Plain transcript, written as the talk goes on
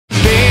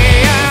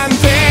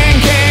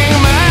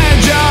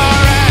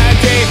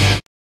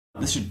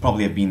This should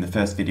probably have been the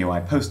first video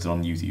I posted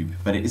on YouTube,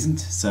 but it isn't,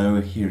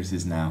 so here it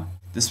is now.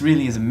 This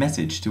really is a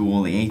message to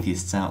all the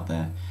atheists out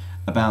there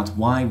about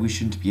why we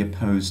shouldn't be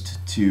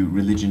opposed to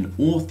religion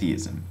or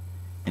theism,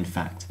 in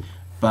fact,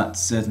 but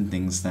certain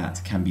things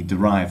that can be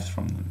derived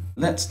from them.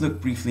 Let's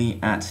look briefly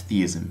at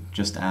theism,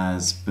 just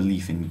as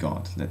belief in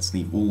God. Let's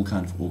leave all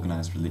kind of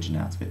organised religion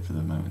out of it for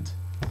the moment.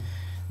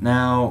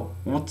 Now,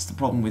 what's the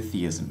problem with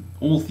theism?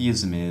 All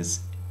theism is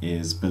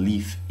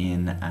belief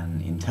in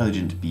an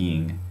intelligent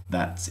being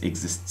that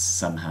exists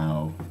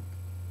somehow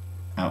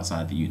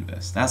outside the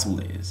universe. That's all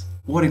it is.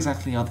 What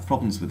exactly are the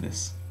problems with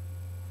this?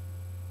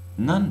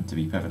 None, to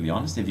be perfectly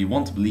honest. If you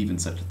want to believe in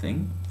such a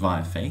thing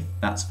via faith,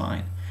 that's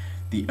fine.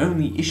 The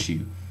only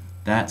issue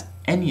that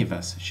any of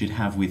us should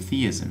have with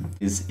theism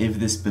is if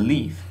this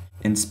belief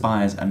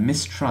inspires a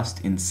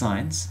mistrust in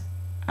science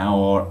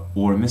or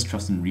a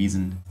mistrust in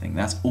reason.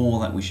 That's all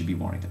that we should be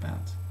worried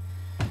about.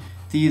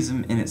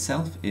 Theism in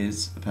itself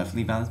is a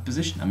perfectly valid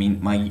position. I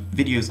mean, my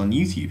videos on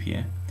YouTube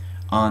here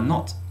are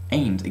not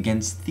aimed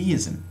against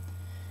theism.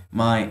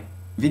 My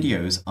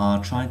videos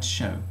are trying to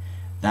show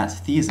that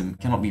theism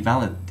cannot be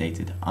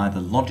validated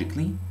either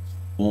logically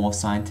or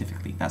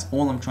scientifically. That's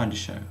all I'm trying to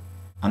show.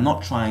 I'm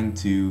not trying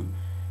to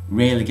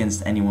rail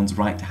against anyone's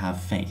right to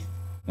have faith.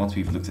 Once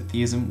we've looked at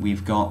theism,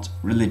 we've got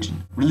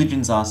religion.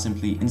 Religions are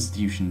simply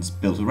institutions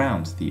built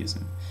around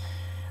theism.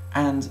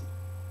 And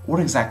what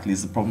exactly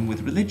is the problem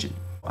with religion?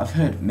 I've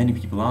heard many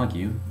people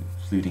argue,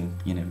 including,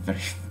 very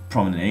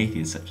prominent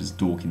atheists such as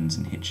Dawkins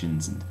and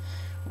Hitchens and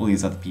all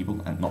these other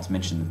people, and not to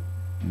mention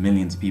the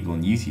millions of people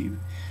on YouTube,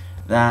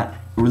 that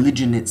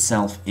religion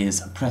itself is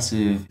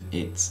oppressive,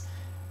 it's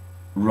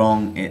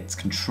wrong, it's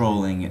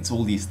controlling, it's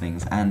all these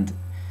things, and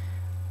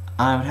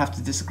I would have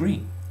to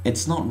disagree.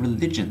 It's not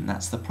religion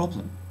that's the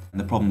problem. And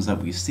the problems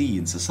that we see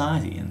in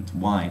society and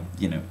why,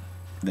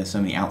 there's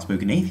so many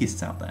outspoken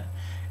atheists out there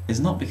is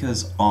not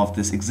because of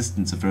this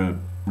existence of a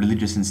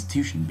religious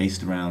institution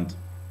based around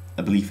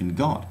a belief in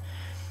God.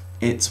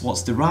 It's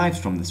what's derived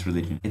from this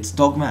religion. It's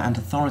dogma and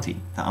authority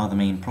that are the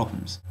main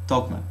problems.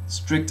 Dogma,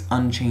 strict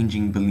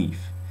unchanging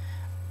belief,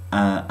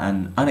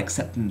 an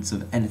unacceptance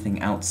of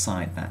anything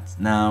outside that.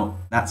 Now,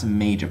 that's a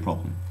major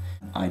problem.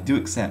 I do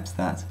accept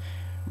that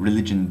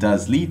religion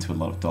does lead to a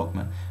lot of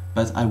dogma,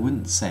 but I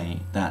wouldn't say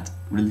that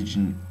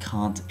religion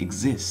can't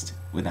exist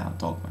without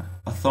dogma.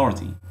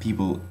 Authority,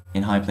 people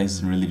in high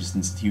places in religious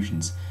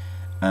institutions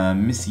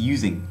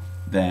misusing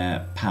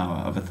their power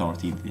of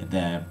authority,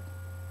 their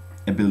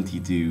ability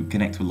to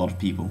connect with a lot of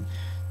people,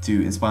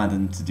 to inspire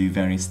them to do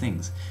various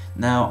things.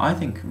 Now, I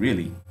think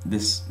really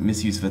this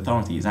misuse of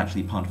authority is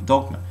actually part of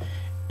dogma.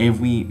 If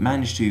we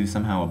manage to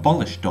somehow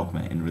abolish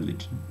dogma in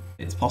religion,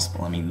 it's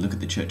possible. I mean, look at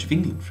the Church of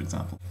England, for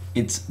example.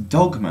 It's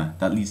dogma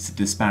that leads to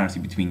disparity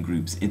between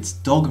groups. It's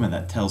dogma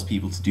that tells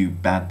people to do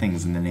bad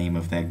things in the name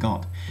of their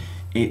God.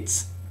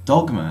 It's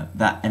dogma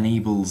that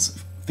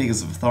enables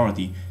figures of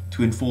authority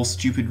to enforce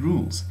stupid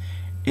rules.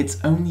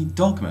 It's only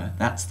dogma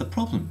that's the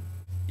problem.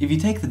 If you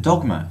take the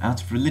dogma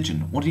out of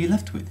religion, what are you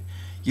left with?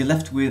 You're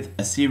left with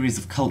a series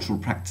of cultural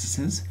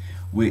practices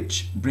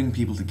which bring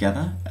people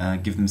together,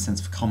 give them a sense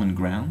of common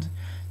ground.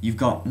 You've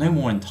got no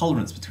more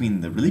intolerance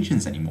between the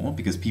religions anymore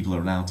because people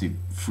are allowed to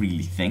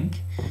freely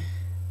think.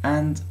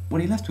 And what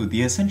are you left with?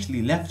 You're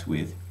essentially left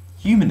with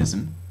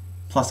humanism,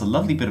 plus a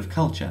lovely bit of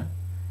culture,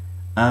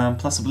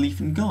 plus a belief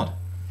in God.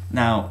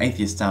 Now,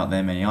 atheists out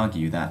there may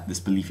argue that this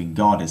belief in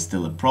God is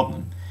still a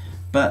problem,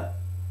 but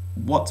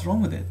what's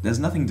wrong with it? There's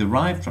nothing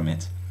derived from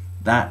it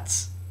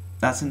that's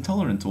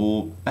intolerant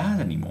or bad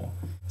anymore.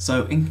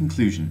 So, in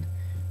conclusion,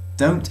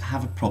 don't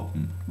have a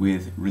problem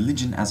with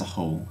religion as a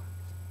whole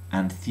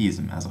and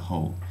theism as a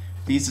whole.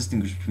 Please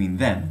distinguish between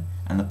them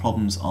and the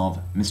problems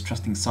of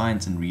mistrusting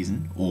science and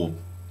reason, or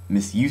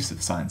misuse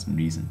of science and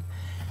reason,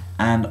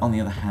 and on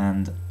the other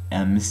hand,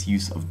 a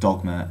misuse of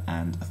dogma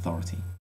and authority.